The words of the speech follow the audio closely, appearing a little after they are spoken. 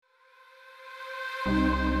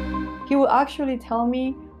He will actually tell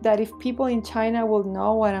me that if people in China will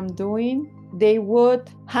know what I'm doing, they would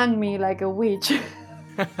hang me like a witch.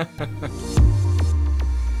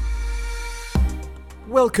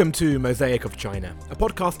 Welcome to Mosaic of China, a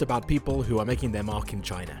podcast about people who are making their mark in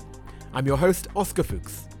China. I'm your host, Oscar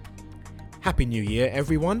Fuchs. Happy New Year,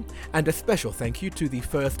 everyone, and a special thank you to the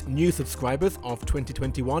first new subscribers of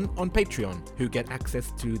 2021 on Patreon, who get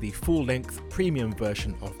access to the full-length premium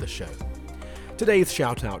version of the show. Today's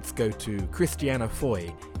shout-outs go to Christiana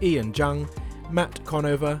Foy, Ian Zhang, Matt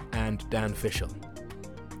Conover, and Dan Fischel.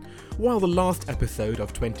 While the last episode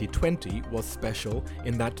of 2020 was special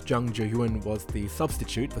in that Zhang Zhiyun was the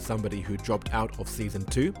substitute for somebody who dropped out of Season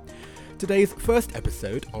 2, today's first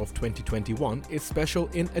episode of 2021 is special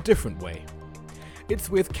in a different way. It's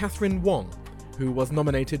with Catherine Wong, who was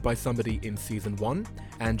nominated by somebody in Season 1,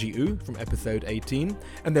 Angie Wu from Episode 18,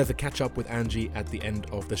 and there's a catch-up with Angie at the end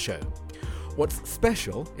of the show. What's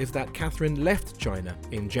special is that Catherine left China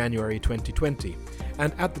in January 2020,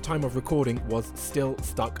 and at the time of recording was still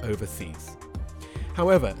stuck overseas.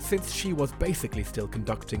 However, since she was basically still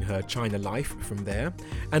conducting her China life from there,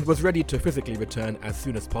 and was ready to physically return as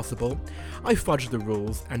soon as possible, I fudged the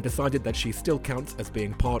rules and decided that she still counts as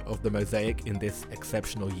being part of the mosaic in this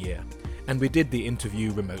exceptional year, and we did the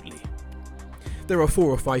interview remotely. There are 4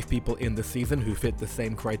 or 5 people in the season who fit the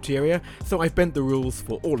same criteria, so I've bent the rules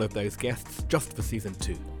for all of those guests just for Season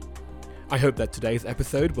 2. I hope that today's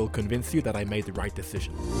episode will convince you that I made the right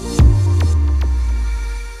decision.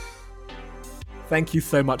 Thank you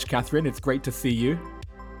so much, Catherine. It's great to see you.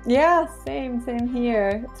 Yeah, same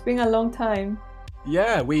here. It's been a long time.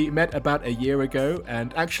 Yeah, we met about a year ago,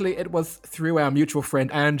 and actually it was through our mutual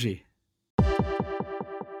friend Angie.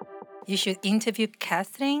 You should interview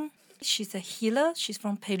Catherine. She's a healer. She's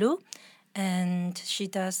from Peru, and she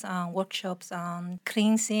does workshops on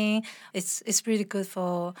cleansing. It's really good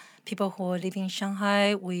for people who are living in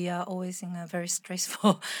Shanghai. We are always in a very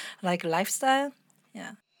stressful lifestyle.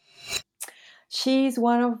 Yeah. She's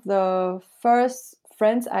one of the first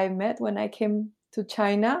friends I met when I came to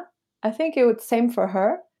China. I think it was same for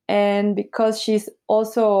her. And because she's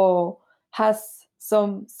also has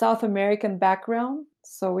some South American background,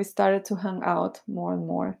 so we started to hang out more and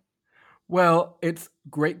more. Well, it's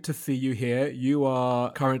great to see you here. You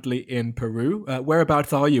are currently in Peru.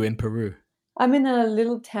 Whereabouts are you in Peru? I'm in a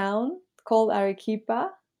little town called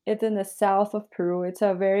Arequipa. It's in the south of Peru. It's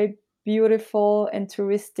a very beautiful and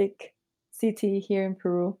touristic city here in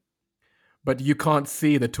Peru. But you can't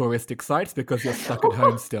see the touristic sites because you're stuck at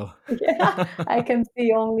home still. Yeah, I can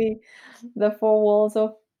see only the 4 walls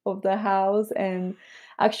of the house. And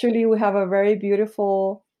actually, we have a very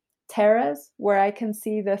beautiful terrace where I can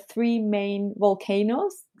see the 3 main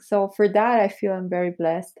volcanoes. So for that, I feel I'm very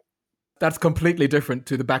blessed. That's completely different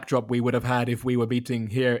to the backdrop we would have had if we were meeting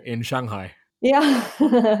here in Shanghai. Yeah,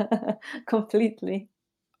 completely.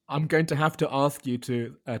 I'm going to have to ask you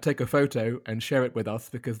to take a photo and share it with us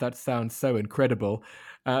because that sounds so incredible.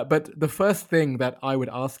 But the first thing that I would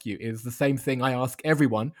ask you is the same thing I ask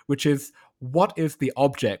everyone, which is, what is the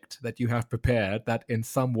object that you have prepared that in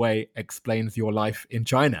some way explains your life in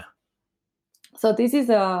China? So this is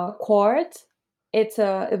a quartz. It's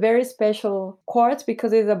a very special quartz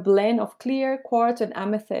because it's a blend of clear quartz and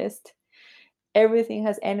amethyst. Everything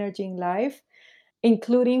has energy in life,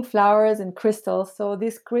 including flowers and crystals. So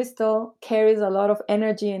this crystal carries a lot of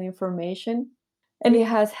energy and information, and it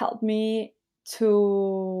has helped me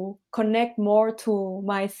to connect more to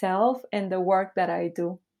myself and the work that I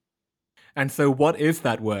do. And so what is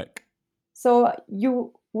that work? So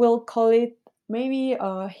you will call it maybe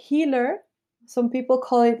a healer. Some people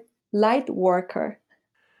call it light worker.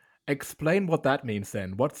 Explain what that means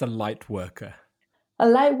then. What's a light worker? A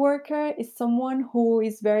light worker is someone who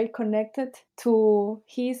is very connected to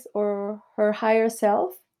his or her higher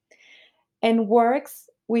self and works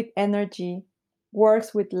with energy,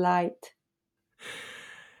 works with light.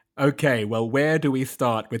 Okay, well, where do we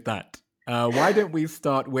start with that? Why don't we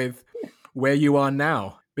start with where you are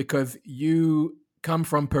now? Because you come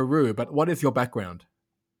from Peru, but what is your background?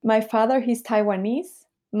 My father, he's Taiwanese.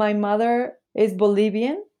 My mother is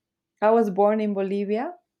Bolivian. I was born in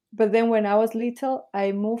Bolivia. But then when I was little,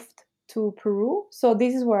 I moved to Peru. So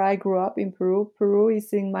this is where I grew up, in Peru. Peru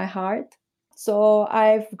is in my heart. So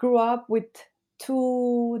I grew up with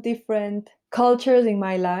 2 different cultures in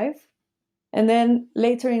my life. And then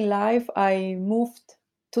later in life, I moved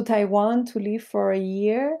to Taiwan to live for a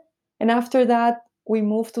year. And after that, we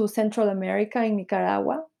moved to Central America in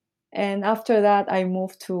Nicaragua. And after that, I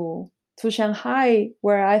moved to Shanghai,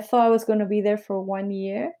 where I thought I was going to be there for 1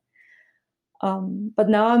 year. But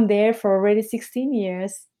now I'm there for already 16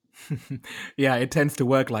 years. Yeah, it tends to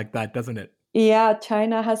work like that, doesn't it? Yeah,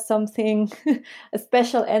 China has something, a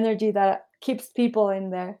special energy that keeps people in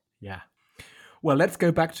there. Yeah. Well, let's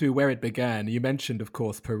go back to where it began. You mentioned, of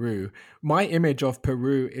course, Peru. My image of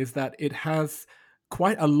Peru is that it has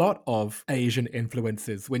quite a lot of Asian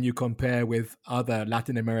influences when you compare with other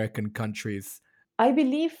Latin American countries. I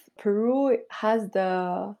believe Peru has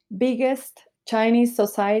the biggest Chinese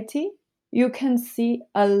society. You can see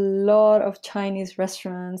a lot of Chinese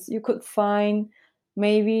restaurants. You could find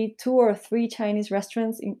maybe 2 or 3 Chinese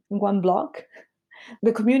restaurants in one block.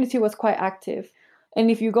 The community was quite active. And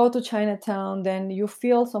if you go to Chinatown, then you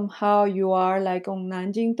feel somehow you are like on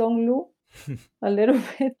Nanjing Donglu a little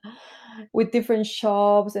bit with different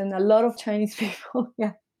shops and a lot of Chinese people.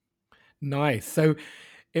 Yeah. Nice. So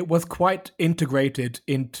it was quite integrated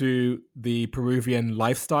into the Peruvian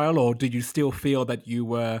lifestyle, or did you still feel that you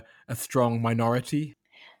were a strong minority?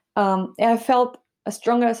 I felt a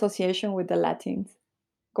stronger association with the Latins,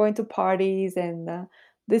 going to parties and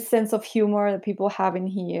this sense of humor that people have in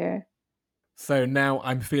here. So now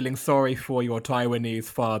I'm feeling sorry for your Taiwanese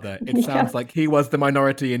father. It Yeah. sounds like he was the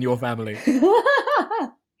minority in your family.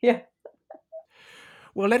 Yeah.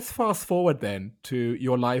 Well, let's fast forward then to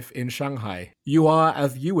your life in Shanghai. You are,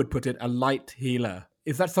 as you would put it, a light healer.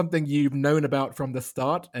 Is that something you've known about from the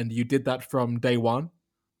start and you did that from day one?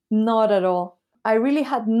 Not at all. I really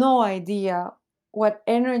had no idea what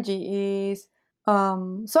energy is.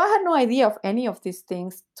 So I had no idea of any of these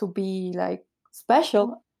things to be like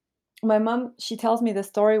special. My mom, she tells me the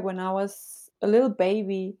story when I was a little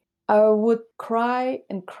baby. I would cry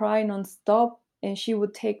and cry nonstop, and she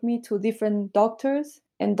would take me to different doctors,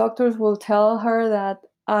 and doctors will tell her that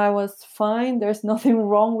I was fine, there's nothing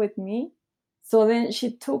wrong with me. So then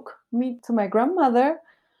she took me to my grandmother,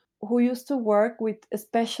 who used to work with a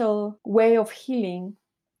special way of healing.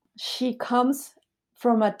 She comes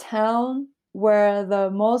from a town where the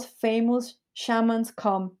most famous shamans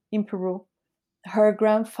come in Peru. Her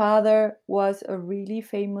grandfather was a really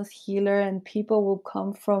famous healer, and people will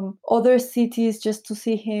come from other cities just to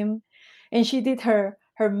see him. And she did her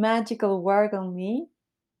magical work on me.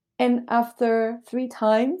 And after 3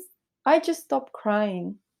 times, I just stopped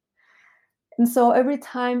crying. And so every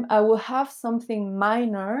time I will have something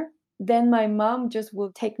minor, then my mom just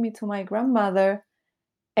will take me to my grandmother.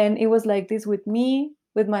 And it was like this with me,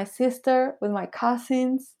 with my sister, with my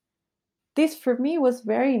cousins. This for me was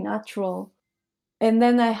very natural. And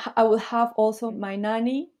then I will have also my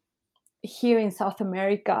nanny. Here in South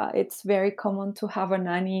America, it's very common to have a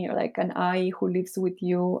nanny or like an ayi who lives with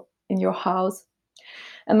you in your house.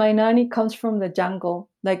 And my nanny comes from the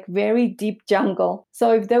jungle, like very deep jungle.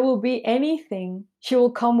 So if there will be anything, she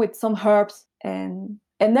will come with some herbs and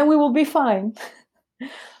then we will be fine.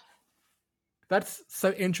 That's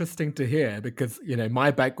so interesting to hear because,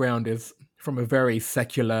 my background is from a very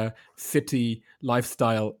secular city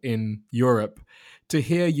lifestyle in Europe. To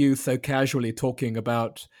hear you so casually talking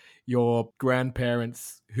about your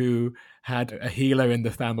grandparents who had a healer in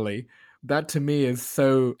the family, that to me is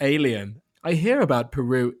so alien. I hear about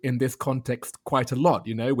Peru in this context quite a lot,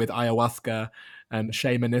 with ayahuasca and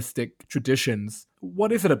shamanistic traditions.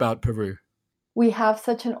 What is it about Peru? We have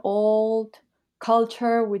such an old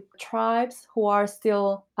culture with tribes who are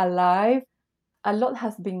still alive. A lot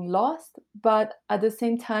has been lost, but at the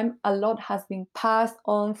same time, a lot has been passed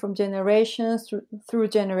on from generations through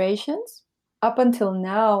generations up until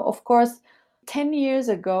now. Of course, 10 years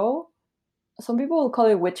ago, some people will call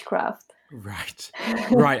it witchcraft. Right.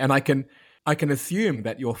 Right. And I can assume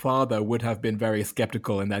that your father would have been very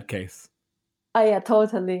skeptical in that case. Oh, yeah,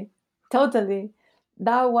 totally. Totally.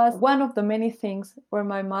 That was one of the many things where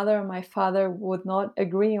my mother and my father would not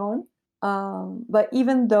agree on. But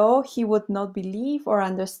even though he would not believe or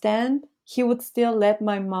understand, he would still let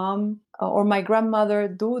my mom or my grandmother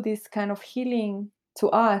do this kind of healing to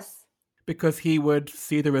us. Because he would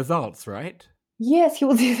see the results, right? Yes, he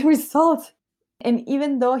would see the results. And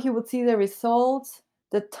even though he would see the results,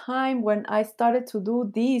 the time when I started to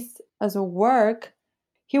do this as a work,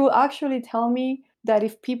 he would actually tell me that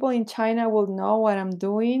if people in China would know what I'm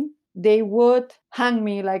doing, they would hang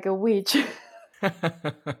me like a witch.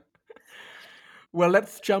 Well,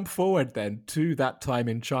 let's jump forward then to that time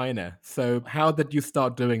in China. So, how did you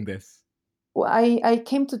start doing this? I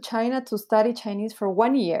came to China to study Chinese for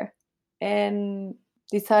 1 year and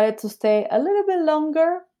decided to stay a little bit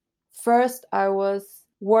longer. First, I was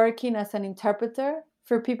working as an interpreter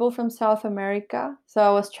for people from South America. So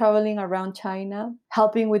I was traveling around China,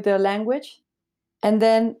 helping with the language. And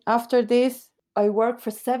then after this, I worked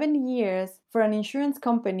for 7 years for an insurance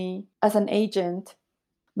company as an agent.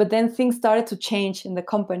 But then things started to change in the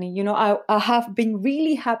company. I have been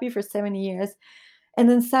really happy for 7 years. And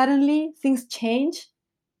then suddenly things change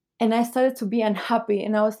and I started to be unhappy.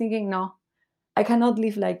 And I was thinking, no, I cannot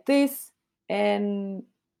live like this. And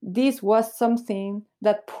this was something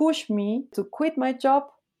that pushed me to quit my job.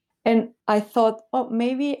 And I thought, oh,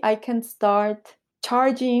 maybe I can start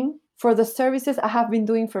charging for the services I have been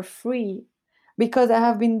doing for free, because I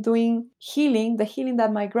have been doing the healing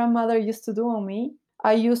that my grandmother used to do on me.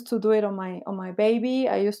 I used to do it on my baby.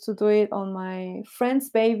 I used to do it on my friends'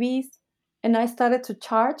 babies. And I started to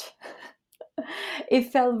charge.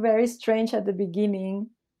 It felt very strange at the beginning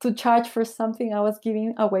to charge for something I was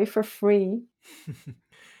giving away for free.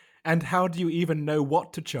 And how do you even know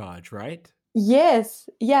what to charge, right? Yes.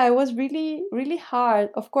 Yeah, it was really, really hard.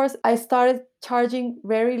 Of course, I started charging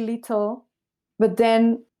very little, but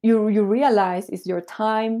then you realize it's your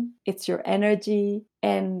time, it's your energy,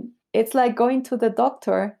 and it's like going to the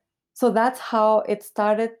doctor. So that's how it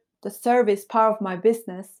started, the service part of my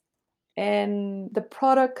business. And the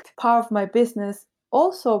product part of my business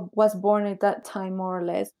also was born at that time, more or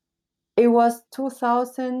less. It was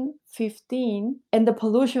 2015, and the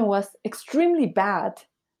pollution was extremely bad.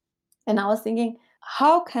 And I was thinking,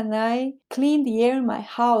 how can I clean the air in my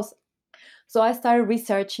house? So I started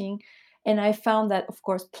researching, and I found that, of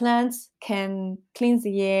course, plants can cleanse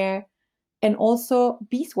the air, and also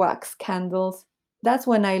beeswax candles. That's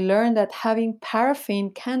when I learned that having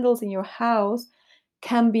paraffin candles in your house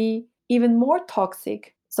can be even more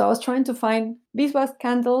toxic. So I was trying to find beeswax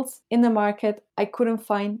candles in the market. I couldn't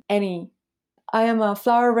find any. I am a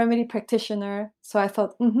flower remedy practitioner, so I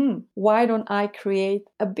thought, why don't I create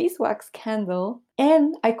a beeswax candle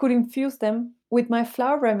and I could infuse them with my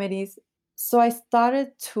flower remedies. So I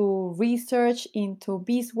started to research into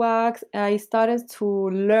beeswax. I started to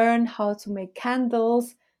learn how to make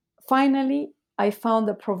candles. Finally, I found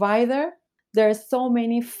a provider. There are so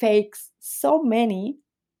many fakes, so many.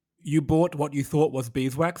 You bought what you thought was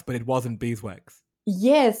beeswax, but it wasn't beeswax.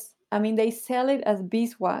 Yes, I mean, they sell it as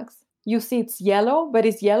beeswax. You see it's yellow, but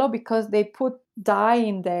it's yellow because they put dye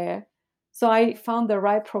in there. So I found the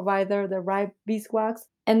right provider, the right beeswax.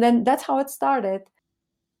 And then that's how it started.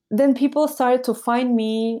 Then people started to find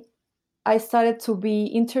me. I started to be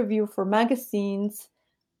interviewed for magazines.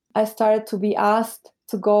 I started to be asked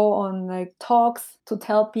to go on like talks to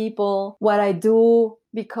tell people what I do,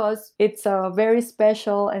 because it's very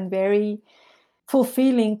special and very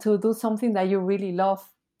fulfilling to do something that you really love.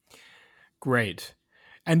 Great.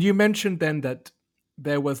 And you mentioned then that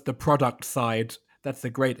there was the product side. That's a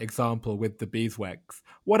great example with the beeswax.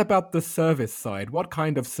 What about the service side? What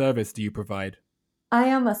kind of service do you provide? I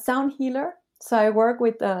am a sound healer, so I work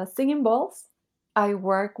with singing bowls. I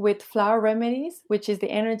work with flower remedies, which is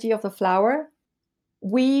the energy of the flower.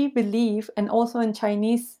 We believe, and also in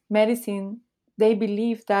Chinese medicine, they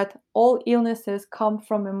believe that all illnesses come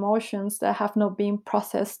from emotions that have not been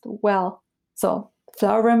processed well. So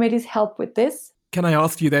flower remedies help with this. Can I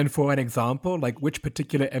ask you then for an example, like which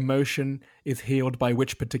particular emotion is healed by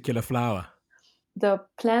which particular flower? The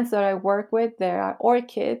plants that I work with, there are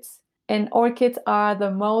orchids, and orchids are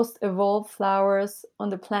the most evolved flowers on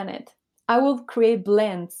the planet. I will create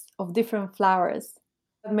blends of different flowers.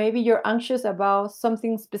 Maybe you're anxious about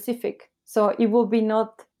something specific, so it will be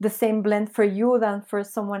not the same blend for you than for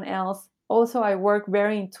someone else. Also, I work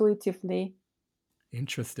very intuitively.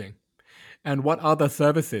 Interesting. And what other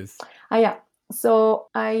services? Yeah. So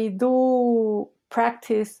I do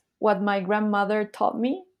practice what my grandmother taught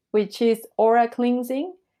me, which is aura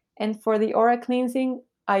cleansing. And for the aura cleansing,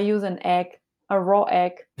 I use an egg, a raw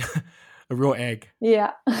egg. A raw egg.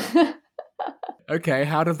 Yeah. Okay,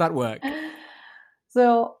 how does that work?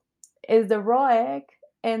 So it's the raw egg,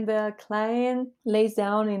 and the client lays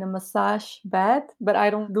down in a massage bed, but I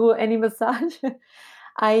don't do any massage.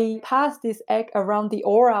 I pass this egg around the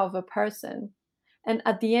aura of a person. And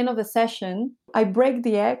at the end of the session, I break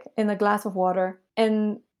the egg in a glass of water,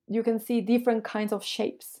 and you can see different kinds of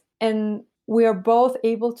shapes. And we are both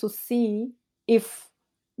able to see if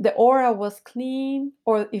the aura was clean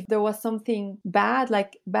or if there was something bad,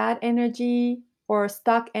 like bad energy or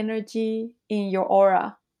stuck energy in your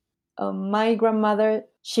aura. My grandmother,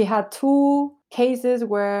 she had 2 cases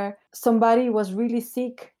where somebody was really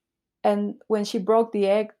sick, and when she broke the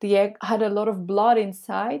egg had a lot of blood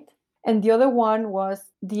inside, and the other one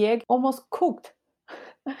was the egg almost cooked.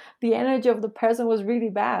 The energy of the person was really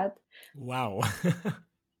bad. Wow.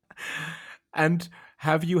 And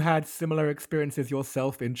have you had similar experiences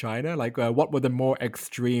yourself in China? Like, what were the more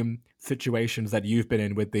extreme situations that you've been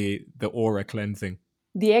in with the aura cleansing?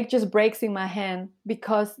 The egg just breaks in my hand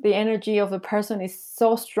because the energy of the person is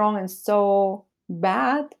so strong and so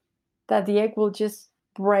bad that the egg will just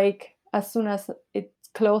break as soon as it's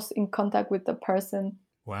close in contact with the person.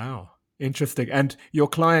 Wow. Interesting. And your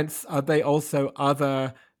clients, are they also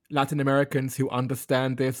other Latin Americans who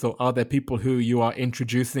understand this, or are there people who you are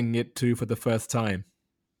introducing it to for the first time?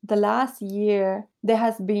 The last year, there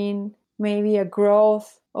has been maybe a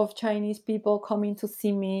growth of Chinese people coming to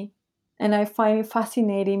see me. And I find it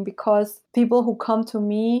fascinating because people who come to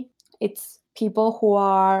me, it's people who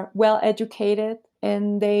are well educated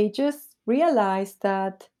and they just realize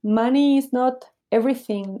that money is not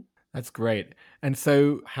everything. That's great. And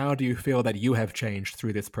so, how do you feel that you have changed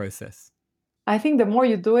through this process? I think the more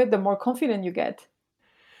you do it, the more confident you get.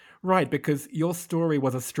 Right, because your story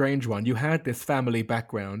was a strange one. You had this family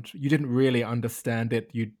background, you didn't really understand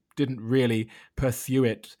it, you didn't really pursue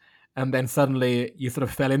it, and then suddenly you sort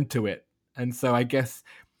of fell into it. And so, I guess,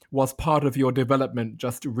 was part of your development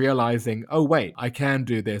just realizing, oh, wait, I can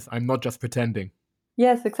do this, I'm not just pretending?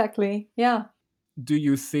 Yes, exactly. Yeah. Do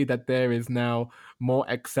you see that there is now more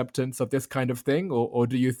acceptance of this kind of thing, or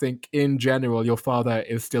do you think in general your father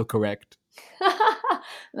is still correct?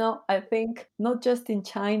 No, I think not just in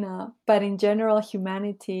China, but in general,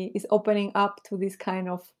 humanity is opening up to this kind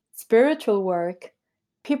of spiritual work.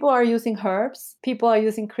 People are using herbs, people are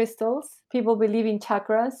using crystals, people believe in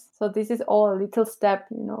chakras. So, this is all a little step,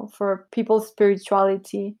 for people's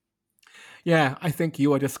spirituality. Yeah, I think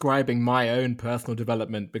you are describing my own personal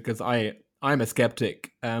development because I'm a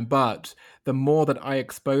skeptic. But the more that I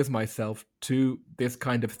expose myself to this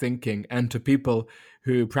kind of thinking and to people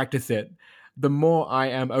who practice it, the more I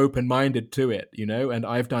am open minded to it, and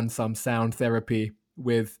I've done some sound therapy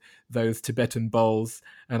with those Tibetan bowls,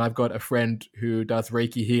 and I've got a friend who does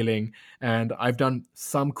Reiki healing, and I've done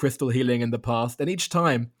some crystal healing in the past. And each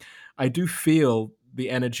time I do feel the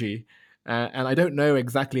energy. And I don't know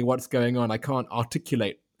exactly what's going on. I can't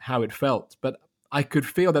articulate how it felt, but I could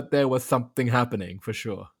feel that there was something happening for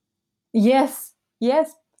sure. Yes,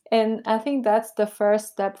 yes. And I think that's the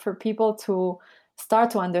first step for people to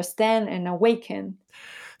start to understand and awaken.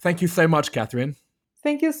 Thank you so much, Catherine.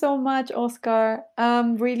 Thank you so much, Oscar.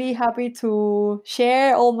 I'm really happy to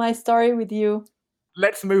share all my story with you.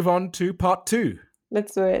 Let's move on to part 2.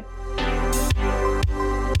 Let's do it.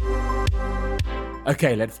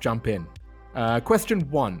 Okay, let's jump in. Question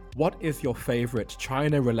 1. What is your favorite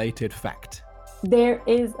China-related fact? There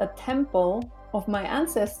is a temple of my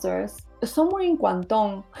ancestors somewhere in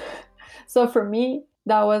Guangdong. So for me,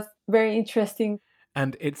 that was very interesting.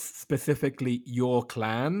 And it's specifically your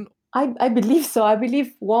clan? I believe so. I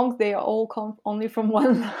believe Wong, they all come only from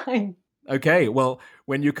one line. Okay, well,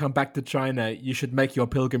 when you come back to China, you should make your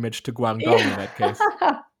pilgrimage to Guangdong in that case.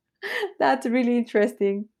 That's really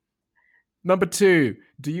interesting. Number 2,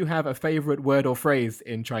 do you have a favorite word or phrase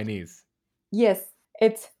in Chinese? Yes,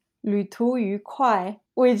 it's 旅途愉快,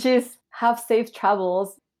 which is have safe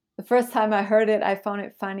travels. The first time I heard it, I found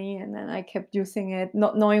it funny, and then I kept using it,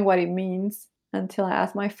 not knowing what it means, until I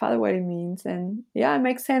asked my father what it means. And yeah, it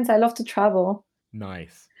makes sense. I love to travel.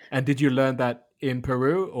 Nice. And did you learn that in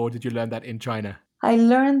Peru or did you learn that in China? I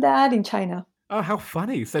learned that in China. Oh, how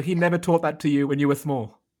funny. So he never taught that to you when you were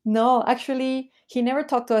small? No, actually, he never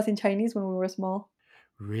talked to us in Chinese when we were small.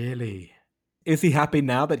 Really? Is he happy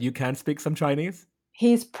now that you can speak some Chinese?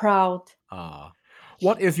 He's proud. Ah.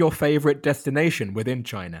 What is your favorite destination within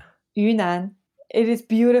China? Yunnan. It is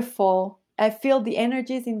beautiful. I feel the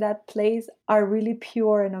energies in that place are really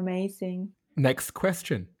pure and amazing. Next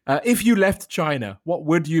question. If you left China, what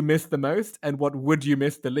would you miss the most and what would you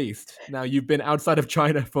miss the least? Now, you've been outside of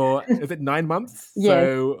China for, is it 9 months? Yes.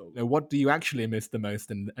 So what do you actually miss the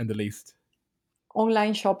most and the least?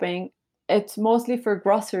 Online shopping. It's mostly for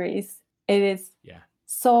groceries. It is Yeah.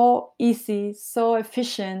 so easy, so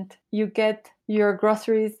efficient. You get your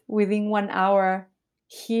groceries within 1 hour.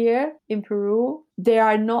 Here in Peru, there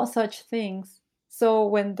are no such things. So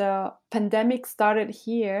when the pandemic started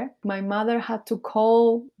here, my mother had to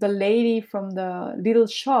call the lady from the little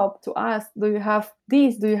shop to ask, do you have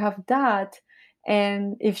this? Do you have that?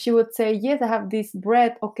 And if she would say, yes, I have this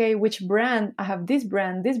bread. Okay, which brand? I have this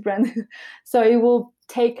brand, this brand. So it will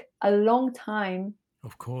take a long time.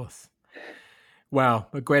 Of course. Wow,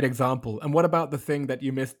 a great example. And what about the thing that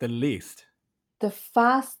you missed the least? The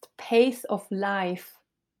fast pace of life.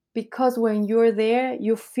 Because when you're there,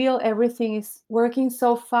 you feel everything is working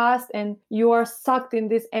so fast and you are sucked in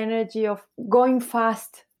this energy of going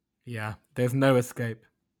fast. Yeah, there's no escape.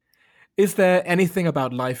 Is there anything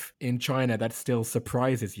about life in China that still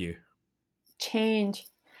surprises you? Change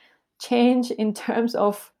in terms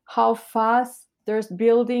of how fast there's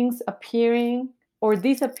buildings appearing or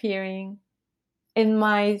disappearing. In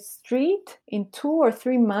my street, in 2 or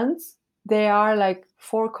 3 months, There are like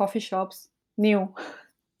 4 coffee shops new.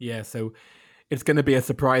 Yeah, so it's going to be a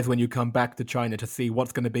surprise when you come back to China to see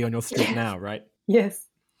what's going to be on your street now, right? Yes.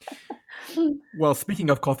 Well, speaking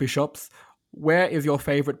of coffee shops, where is your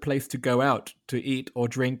favorite place to go out to eat or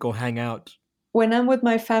drink or hang out? When I'm with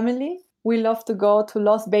my family, we love to go to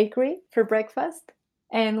Lost Bakery for breakfast.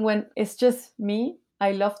 And when it's just me,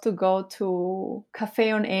 I love to go to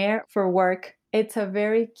Café on Air for work. It's a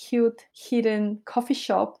very cute hidden coffee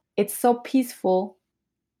shop. It's so peaceful.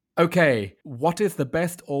 Okay, what is the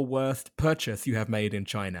best or worst purchase you have made in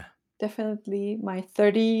China? Definitely my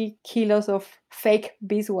 30 kilos of fake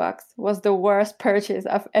beeswax was the worst purchase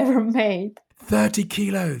I've ever made. 30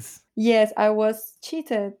 kilos! Yes, I was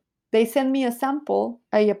cheated. They sent me a sample.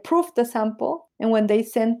 I approved the sample. And when they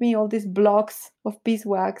sent me all these blocks of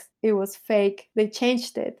beeswax, it was fake. They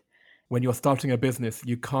changed it. When you're starting a business,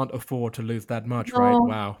 you can't afford to lose that much, No. right?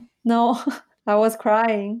 Wow. No, I was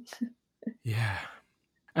crying. Yeah.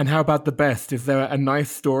 And how about the best? Is there a nice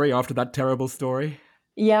story after that terrible story?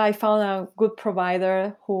 Yeah, I found a good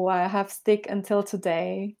provider who I have stick until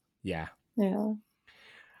today. Yeah. Yeah.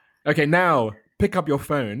 Okay, now pick up your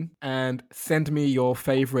phone and send me your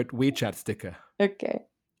favorite WeChat sticker. Okay.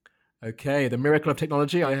 Okay, the miracle of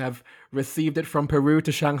technology. I have received it from Peru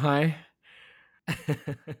to Shanghai.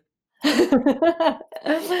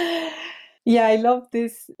 Yeah, I love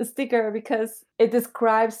this sticker because it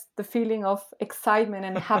describes the feeling of excitement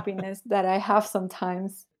and happiness that I have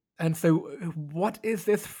sometimes. And so, what is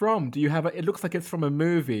this from? Do you have it looks like it's from a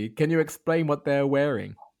movie. Can you explain what they're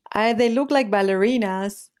wearing? They look like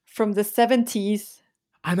ballerinas from the 70s.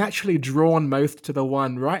 I'm actually drawn most to the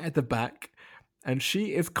one right at the back, and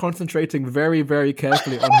she is concentrating very, very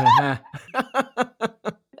carefully on her hair.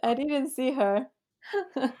 I didn't see her.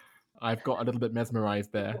 I've got a little bit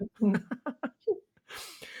mesmerized there.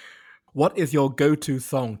 What is your go-to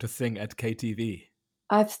song to sing at KTV?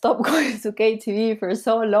 I've stopped going to KTV for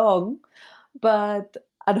so long, but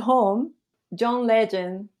at home, John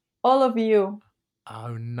Legend, All of You.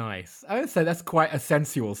 Oh, nice. I would say that's quite a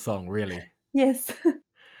sensual song, really. Yes,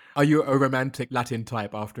 Are you a romantic Latin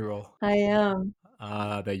type after all? I am.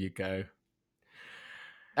 Ah, there you go.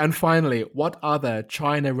 And finally, what other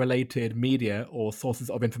China-related media or sources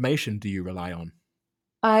of information do you rely on?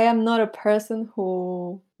 I am not a person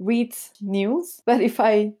who reads news, but if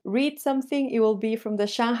I read something, it will be from the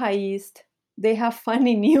Shanghai East. They have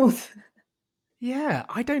funny news. Yeah,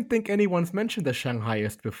 I don't think anyone's mentioned the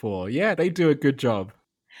Shanghaiist before. Yeah, they do a good job.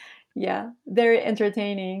 Yeah, very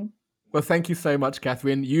entertaining. Well, thank you so much,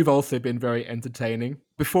 Catherine. You've also been very entertaining.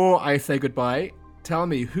 Before I say goodbye, tell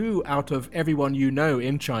me, who out of everyone you know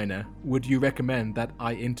in China would you recommend that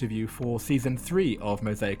I interview for season 3 of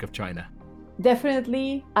Mosaic of China?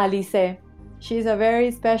 Definitely Alice. She's a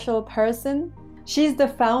very special person. She's the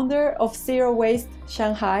founder of Zero Waste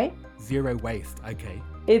Shanghai. Zero waste, okay.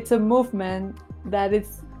 It's a movement that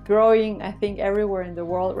is growing, I think, everywhere in the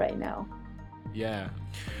world right now. Yeah.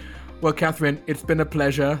 Well, Catherine, it's been a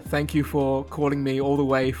pleasure. Thank you for calling me all the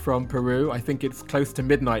way from Peru. I think it's close to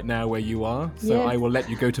midnight now where you are, so Yes. I will let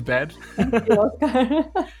you go to bed. Thank you, Oscar.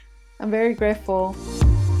 I'm very grateful.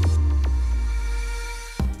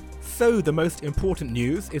 So the most important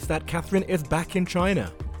news is that Catherine is back in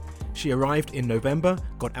China. She arrived in November,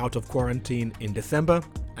 got out of quarantine in December,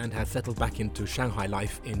 and has settled back into Shanghai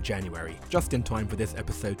life in January, just in time for this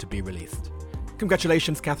episode to be released.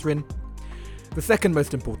 Congratulations, Catherine. The second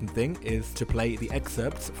most important thing is to play the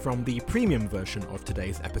excerpts from the premium version of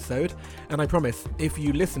today's episode, and I promise, if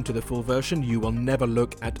you listen to the full version, you will never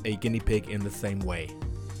look at a guinea pig in the same way.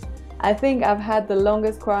 I think I've had the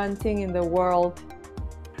longest quarantine in the world.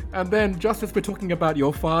 And then, just as we're talking about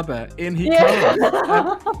your father, in he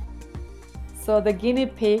comes. So the guinea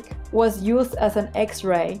pig was used as an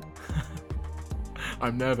X-ray.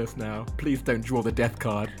 I'm nervous now. Please don't draw the death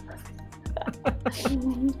card.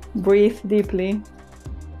 Breathe deeply.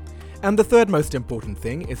 And the third most important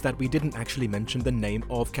thing is that we didn't actually mention the name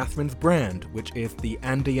of Catherine's brand, which is the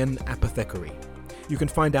Andean Apothecary. You can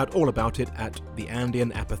find out all about it at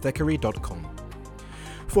theandeanapothecary.com.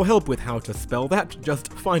 For help with how to spell that,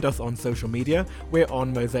 just find us on social media. We're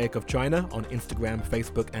on Mosaic of China on Instagram,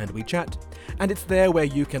 Facebook, and WeChat. And it's there where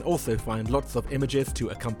you can also find lots of images to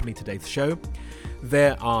accompany today's show.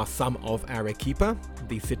 There are some of Arequipa,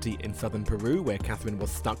 the city in southern Peru where Catherine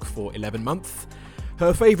was stuck for 11 months.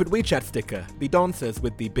 Her favourite WeChat sticker, the dancers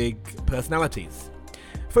with the big personalities.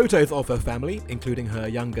 Photos of her family, including her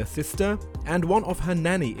younger sister, and one of her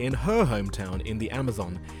nanny in her hometown in the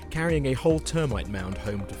Amazon, carrying a whole termite mound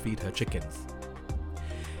home to feed her chickens.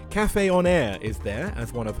 Cafe on Air is there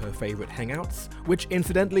as one of her favourite hangouts, which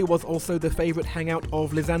incidentally was also the favourite hangout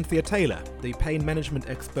of Lizanthia Taylor, the pain management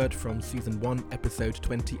expert from Season 1, Episode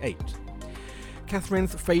 28.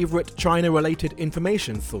 Catherine's favourite China-related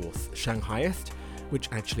information source, Shanghaiist, which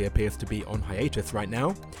actually appears to be on hiatus right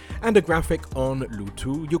now, and a graphic on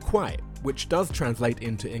Lutu Yukwai, which does translate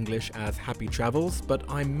into English as happy travels, but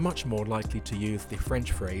I'm much more likely to use the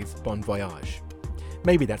French phrase bon voyage.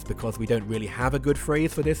 Maybe that's because we don't really have a good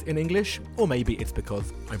phrase for this in English, or maybe it's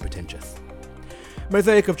because I'm pretentious.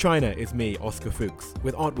 Mosaic of China is me, Oscar Fuchs,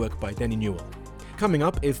 with artwork by Denny Newell. Coming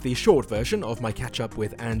up is the short version of my catch-up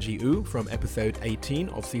with Angie Wu from episode 18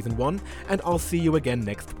 of season 1, and I'll see you again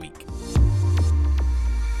next week.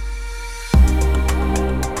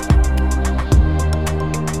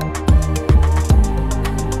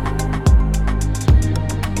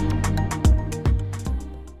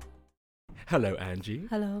 Hello, Angie.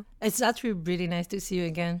 Hello. It's actually really nice to see you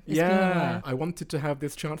again. It's been a Yeah, while. I wanted to have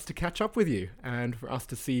this chance to catch up with you and for us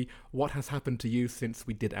to see what has happened to you since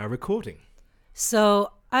we did our recording.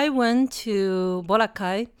 So I went to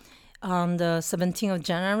Boracay on the 17th of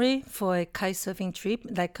January for a kite surfing trip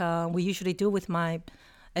like we usually do with my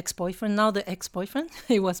ex-boyfriend, now the ex-boyfriend.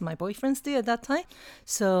 He was my boyfriend still at that time.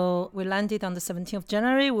 So we landed on the 17th of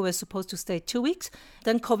January. We were supposed to stay 2 weeks.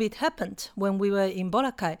 Then COVID happened when we were in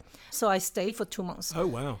Boracay. So I stayed for 2 months. Oh,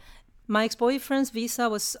 wow. My ex-boyfriend's visa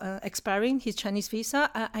was expiring, his Chinese visa.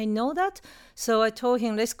 I know that. So I told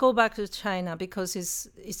him, let's go back to China because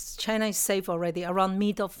China is safe already around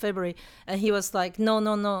mid of February. And he was like,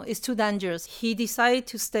 no, it's too dangerous. He decided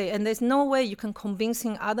to stay. And there's no way you can convince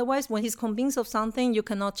him otherwise. When he's convinced of something, you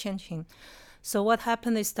cannot change him. So what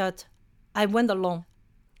happened is that I went alone.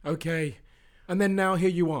 Okay. And then now here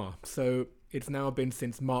you are. So it's now been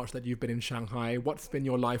since March that you've been in Shanghai. What's been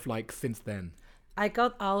your life like since then? I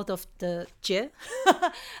got out of the jail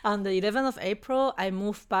on the 11th of April. I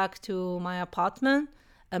moved back to my apartment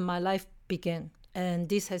and my life began. And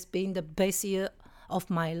this has been the best year of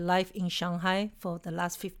my life in Shanghai for the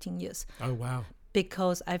last 15 years. Oh, wow.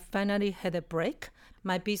 Because I finally had a break.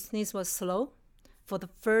 My business was slow. For the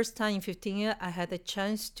first time in 15 years, I had a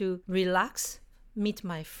chance to relax, meet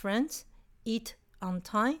my friends, eat on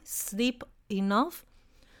time, sleep enough.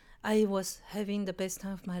 I was having the best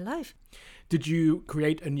time of my life. Did you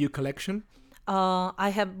create a new collection?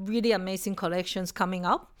 I have really amazing collections coming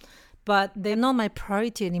up, but they're not my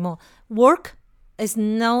priority anymore. Work is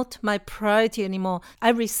not my priority anymore. I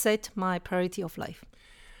reset my priority of life.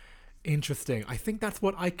 Interesting. I think that's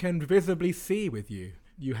what I can visibly see with you.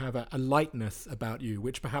 You have a lightness about you,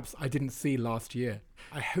 which perhaps I didn't see last year.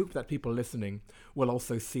 I hope that people listening will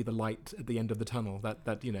also see the light at the end of the tunnel,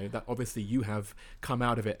 that obviously you have come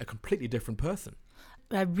out of it a completely different person.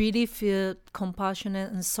 I really feel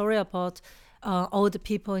compassionate and sorry about all the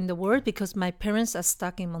people in the world because my parents are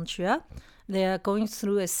stuck in Montreal. They are going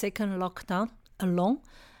through a second lockdown alone.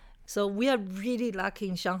 So we are really lucky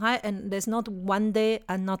in Shanghai, and there's not one day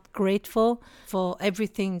I'm not grateful for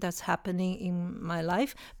everything that's happening in my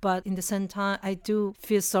life. But in the same time, I do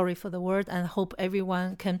feel sorry for the world and hope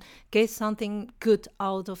everyone can get something good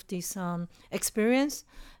out of this experience.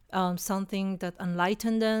 Something that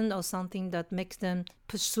enlightens them or something that makes them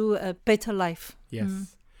pursue a better life.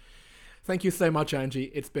 Yes. Thank you so much,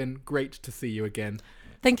 Angie. It's been great to see you again.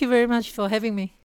 Thank you very much for having me.